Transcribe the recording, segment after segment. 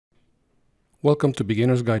Welcome to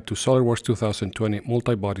Beginner's Guide to SOLIDWORKS 2020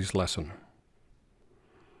 Multi-Bodies lesson.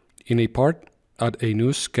 In a part, add a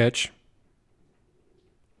new sketch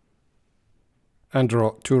and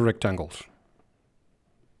draw two rectangles.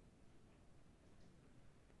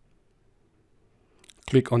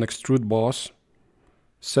 Click on Extrude Boss,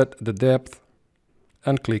 set the depth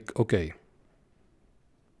and click OK.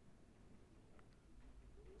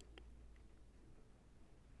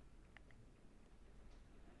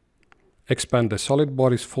 Expand the Solid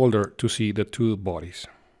Bodies folder to see the two bodies.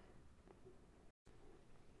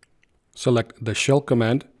 Select the Shell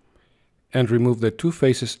command and remove the two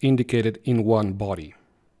faces indicated in one body.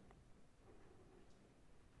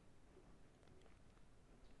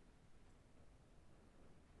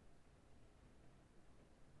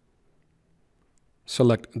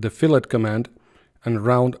 Select the Fillet command and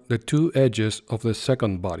round the two edges of the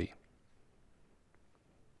second body.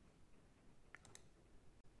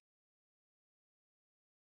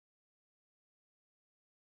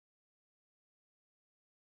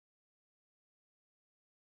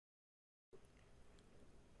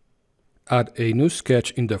 Add a new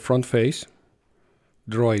sketch in the front face,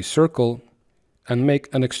 draw a circle, and make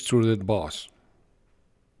an extruded boss.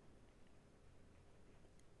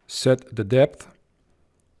 Set the depth,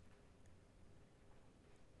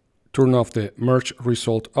 turn off the Merge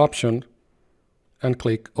Result option, and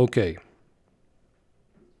click OK.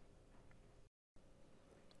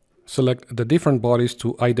 Select the different bodies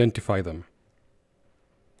to identify them.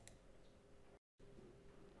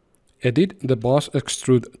 Edit the Boss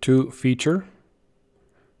Extrude 2 feature,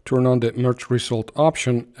 turn on the Merge Result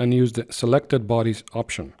option and use the Selected Bodies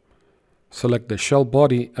option. Select the shell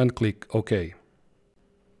body and click OK.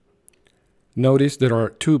 Notice there are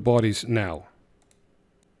two bodies now.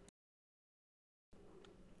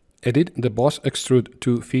 Edit the Boss Extrude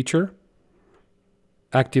 2 feature,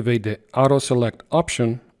 activate the Auto Select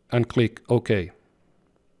option and click OK.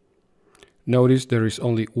 Notice there is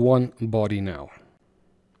only one body now.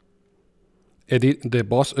 Edit the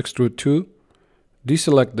Boss Extrude 2,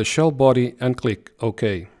 deselect the shell body and click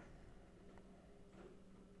OK.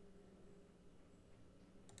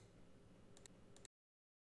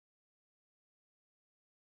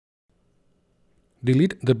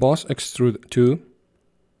 Delete the Boss Extrude 2,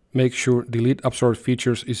 make sure Delete Absorbed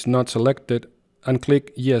Features is not selected and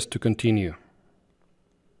click Yes to continue.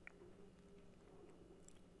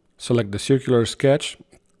 Select the circular sketch,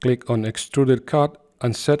 click on Extruded Cut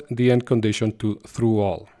and set the end condition to Through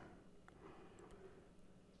All.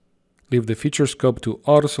 Leave the feature scope to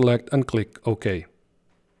Auto Select and click OK.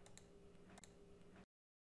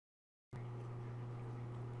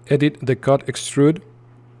 Edit the Cut Extrude.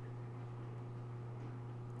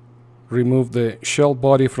 Remove the shell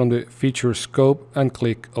body from the feature scope and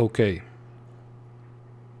click OK.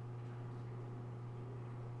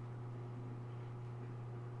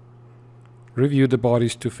 Review the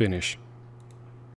bodies to finish.